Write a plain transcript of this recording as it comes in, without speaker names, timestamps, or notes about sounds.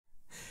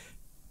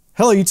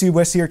Hello YouTube,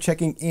 Wes here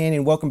checking in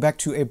and welcome back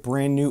to a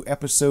brand new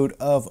episode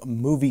of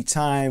Movie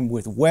Time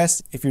with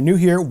Wes. If you're new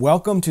here,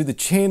 welcome to the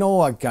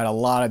channel. I've got a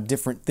lot of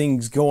different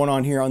things going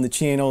on here on the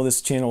channel.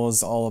 This channel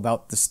is all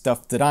about the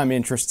stuff that I'm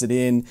interested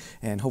in,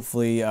 and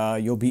hopefully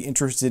you'll be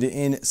interested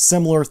in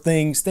similar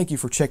things. Thank you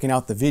for checking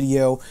out the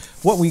video.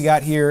 What we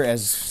got here,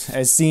 as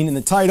seen in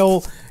the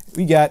title,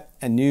 we got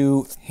a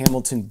new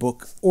Hamilton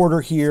book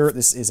order here.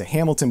 This is a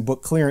Hamilton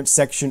book clearance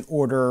section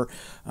order.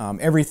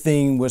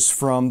 Everything was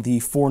from the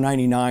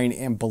 $4.99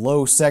 and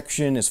below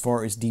section as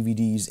far as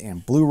DVDs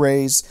and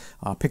Blu-rays.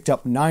 Picked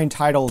up 9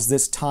 titles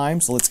this time,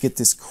 so let's get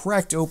this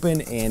cracked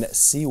open and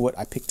see what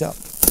I picked up.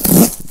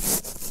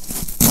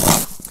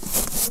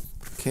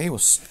 Okay, we'll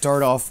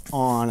start off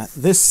on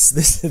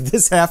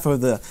this half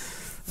of the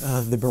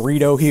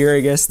burrito here, I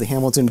guess, the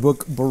Hamilton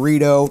book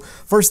burrito.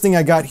 First thing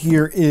I got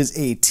here is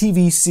a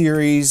TV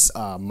series,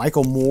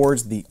 Michael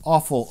Moore's The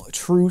Awful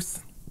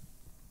Truth.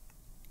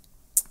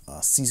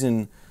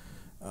 Season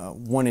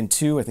 1 and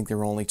 2, I think there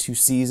were only 2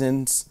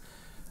 seasons.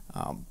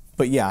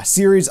 But yeah,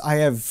 series I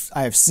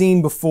have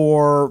seen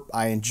before,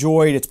 I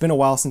enjoyed. It's been a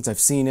while since I've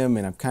seen him,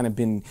 and I've kind of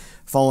been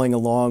following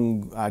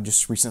along. I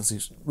just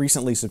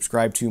recently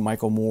subscribed to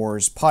Michael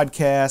Moore's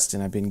podcast,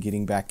 and I've been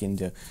getting back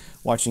into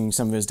watching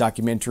some of his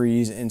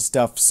documentaries and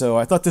stuff. So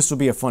I thought this would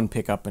be a fun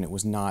pickup, and it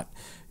was not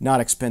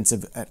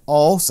expensive at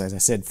all. So as I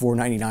said,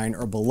 $4.99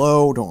 or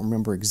below. Don't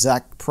remember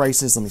exact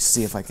prices. Let me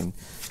see if I can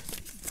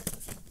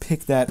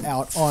pick that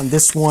out on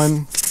this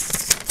one.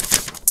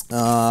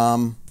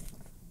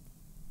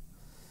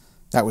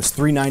 That was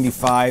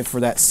 $3.95 for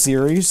that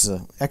series.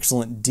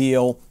 Excellent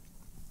deal.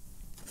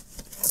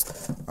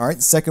 All right,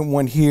 the second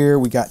one here,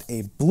 we got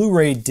a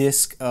Blu-ray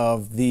disc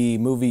of the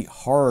movie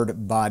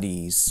Hard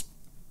Bodies.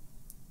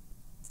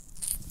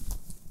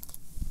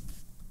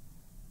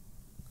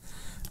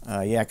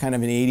 Yeah, kind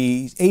of an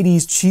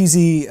 80s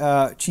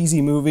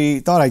cheesy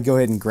movie. Thought I'd go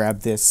ahead and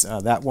grab this.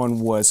 That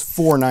one was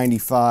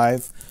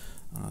 $4.95.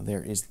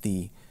 There is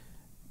the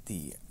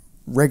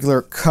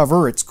regular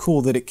cover. It's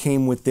cool that it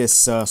came with this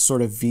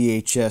sort of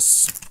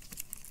VHS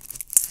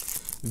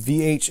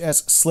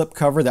slip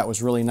cover. That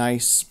was really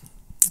nice.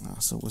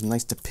 So it was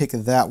nice to pick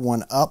that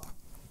one up.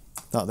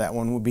 Thought that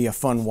one would be a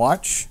fun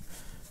watch.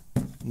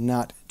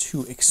 Not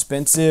too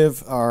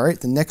expensive. All right,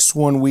 the next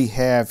one we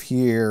have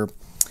here,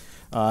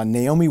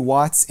 Naomi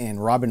Watts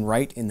and Robin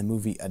Wright in the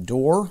movie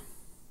Adore.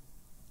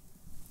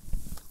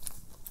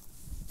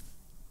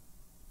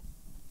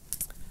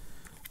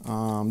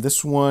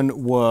 This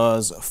one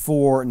was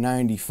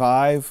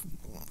 $4.95.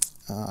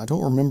 I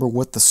don't remember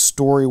what the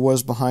story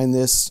was behind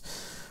this.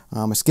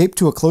 Escape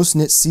to a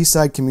close-knit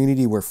seaside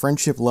community where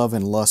friendship, love,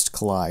 and lust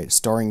collide.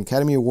 Starring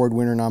Academy Award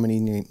winner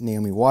nominee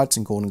Naomi Watts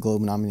and Golden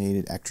Globe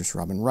nominated actress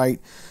Robin Wright.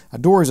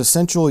 Adore is a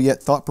sensual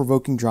yet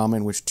thought-provoking drama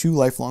in which 2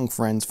 lifelong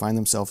friends find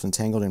themselves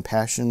entangled in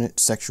passionate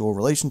sexual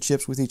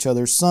relationships with each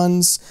other's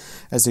sons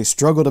as they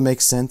struggle to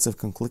make sense of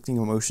conflicting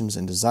emotions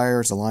and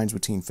desires. The lines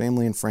between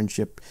family and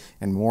friendship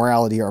and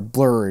morality are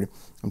blurred.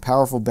 When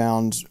powerful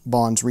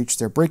bonds reach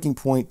their breaking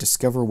point,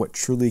 discover what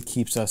truly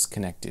keeps us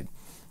connected.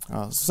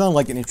 Sounded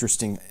like an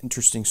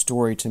interesting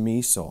story to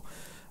me, so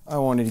I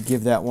wanted to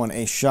give that one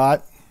a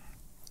shot.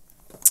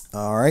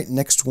 All right,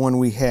 next one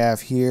we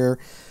have here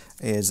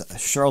is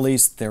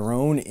Charlize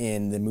Theron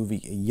in the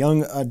movie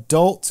Young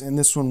Adult, and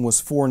this one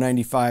was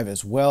 $4.95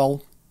 as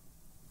well.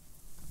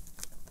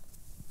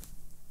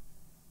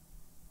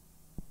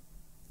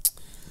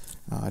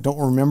 I don't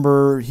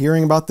remember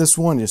hearing about this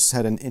one. Just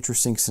had an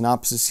interesting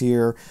synopsis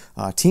here.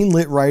 Teen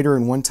lit writer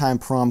and one-time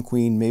prom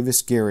queen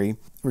Mavis Gary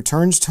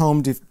returns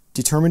home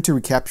determined to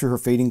recapture her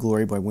fading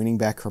glory by winning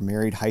back her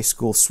married high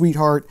school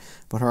sweetheart,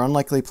 but her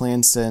unlikely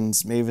plan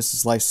sends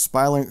Mavis's life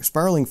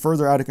spiraling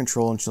further out of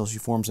control until she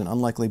forms an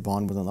unlikely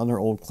bond with another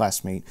old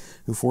classmate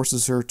who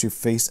forces her to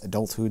face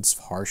adulthood's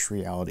harsh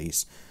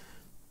realities.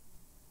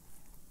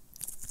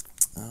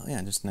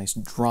 Yeah, just nice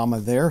drama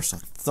there, so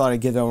I thought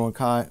I'd give that one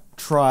a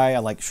try. I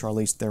like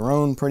Charlize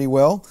Theron pretty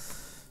well.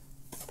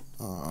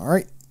 All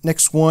right,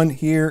 next one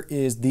here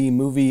is the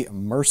movie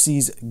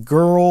Mercy's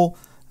Girl.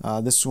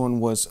 This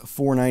one was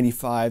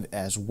 $4.95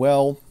 as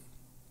well.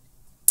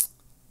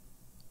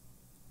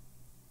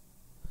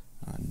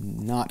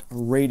 Not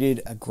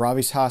rated, a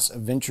Gravitas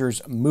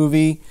Adventures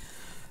movie.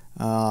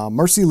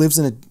 Mercy lives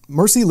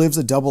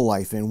a double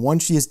life. In one,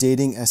 she is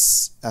dating a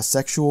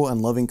sexual and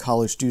loving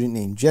college student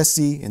named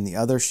Jesse. In the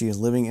other, she is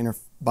living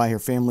by her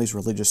family's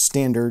religious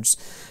standards.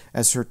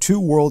 As her 2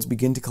 worlds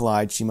begin to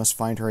collide, she must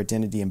find her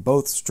identity in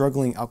both.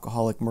 Struggling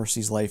alcoholic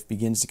Mercy's life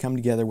begins to come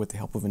together with the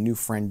help of a new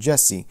friend,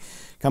 Jesse.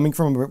 Coming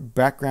from a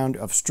background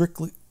of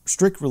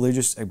strict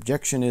religious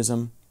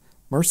objectionism,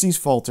 Mercy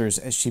falters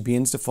as she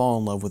begins to fall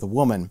in love with a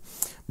woman.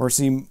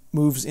 Mercy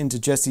moves into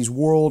Jesse's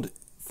world,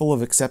 full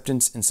of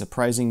acceptance and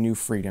surprising new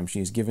freedom.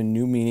 She is given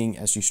new meaning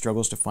as she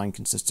struggles to find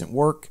consistent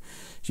work.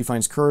 She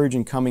finds courage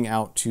in coming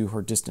out to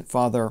her distant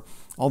father,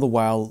 all the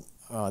while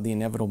the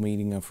inevitable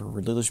meeting of her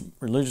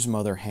religious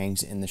mother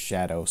hangs in the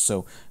shadow.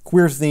 So,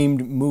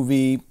 queer-themed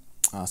movie.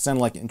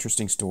 Sounded like an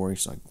interesting story,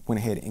 so I went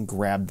ahead and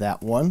grabbed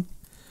that one.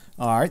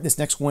 All right, this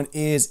next one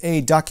is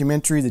a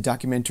documentary. The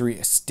documentary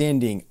is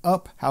Standing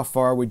Up. How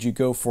far would you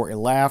go for a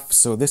laugh?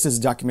 So this is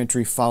a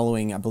documentary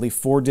following, I believe,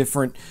 4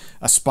 different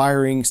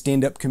aspiring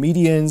stand-up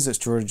comedians.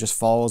 It sort of just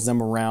follows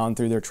them around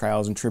through their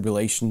trials and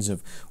tribulations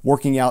of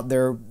working out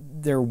their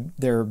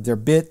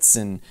bits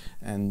and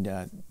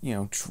you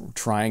know,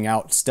 trying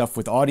out stuff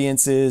with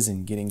audiences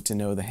and getting to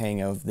know the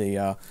hang of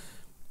the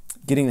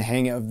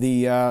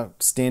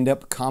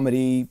stand-up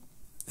comedy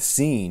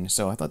scene.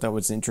 So I thought that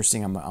was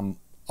interesting. I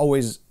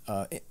always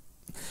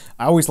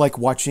like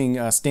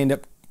watching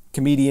stand-up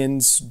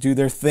comedians do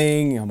their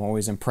thing. I'm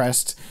always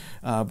impressed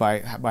by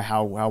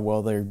how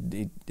well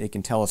they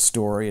can tell a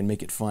story and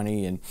make it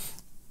funny. And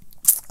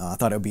I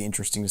thought it would be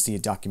interesting to see a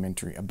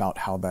documentary about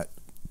how that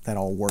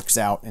all works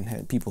out and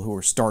had people who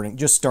are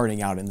just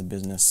starting out in the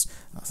business.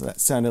 So that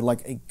sounded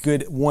like a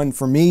good one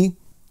for me.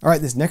 All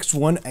right, this next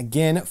one,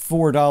 again,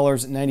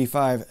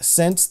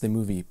 $4.95. The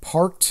movie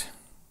Parked.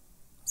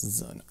 This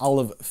is an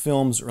Olive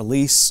Films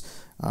release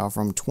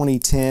from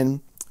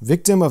 2010.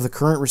 Victim of the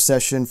current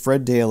recession,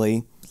 Fred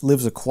Daly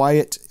lives a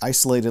quiet,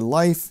 isolated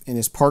life in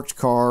his parked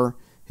car.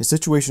 His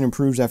situation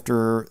improves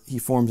after he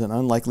forms an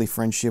unlikely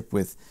friendship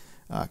with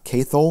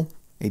Cathal,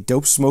 a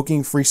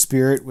dope-smoking free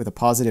spirit with a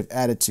positive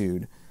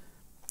attitude.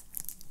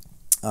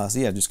 So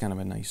yeah, just kind of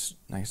a nice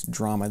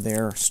drama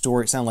there.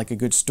 Story, sound like a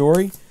good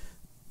story.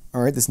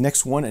 All right, this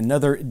next one,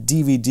 another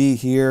DVD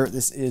here.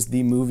 This is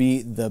the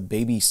movie The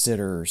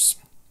Babysitters.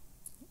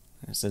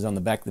 It says on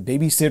the back, The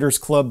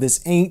Babysitters Club,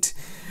 this ain't.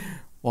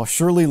 While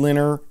Shirley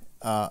Linner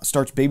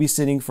starts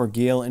babysitting for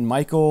Gail and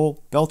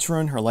Michael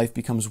Beltran, her life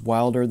becomes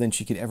wilder than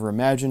she could ever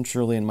imagine.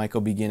 Shirley and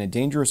Michael begin a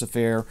dangerous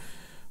affair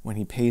when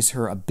he pays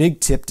her a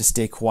big tip to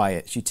stay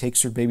quiet. She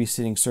takes her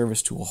babysitting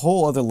service to a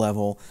whole other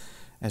level.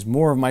 As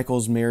more of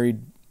Michael's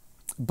married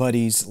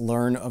buddies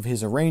learn of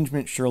his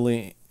arrangement,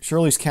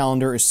 Shirley's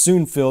calendar is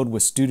soon filled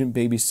with student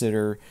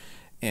babysitter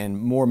and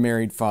more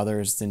married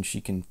fathers than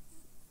she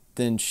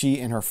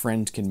and her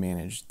friends can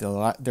manage.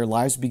 Their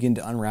lives begin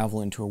to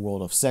unravel into a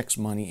world of sex,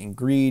 money, and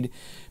greed,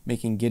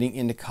 making getting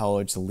into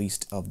college the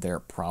least of their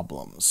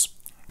problems.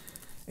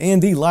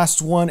 And the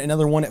last one,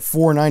 another one at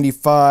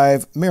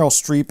 $4.95, Meryl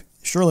Streep,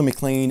 Shirley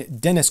MacLaine,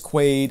 Dennis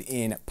Quaid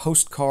in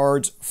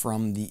Postcards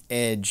from the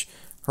Edge.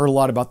 Heard a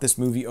lot about this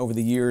movie over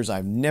the years.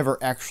 I've never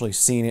actually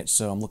seen it,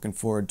 so I'm looking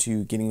forward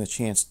to getting the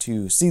chance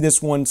to see this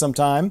one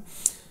sometime.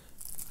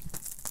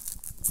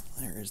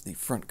 There's the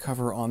front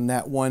cover on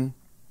that one.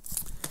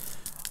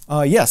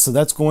 Yeah, so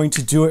that's going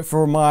to do it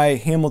for my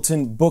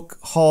Hamilton book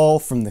haul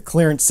from the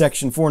clearance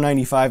section,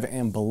 $4.95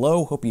 and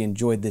below. Hope you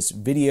enjoyed this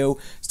video.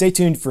 Stay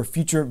tuned for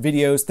future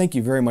videos. Thank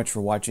you very much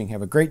for watching.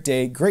 Have a great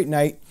day, great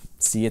night.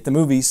 See you at the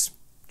movies.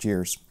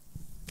 Cheers.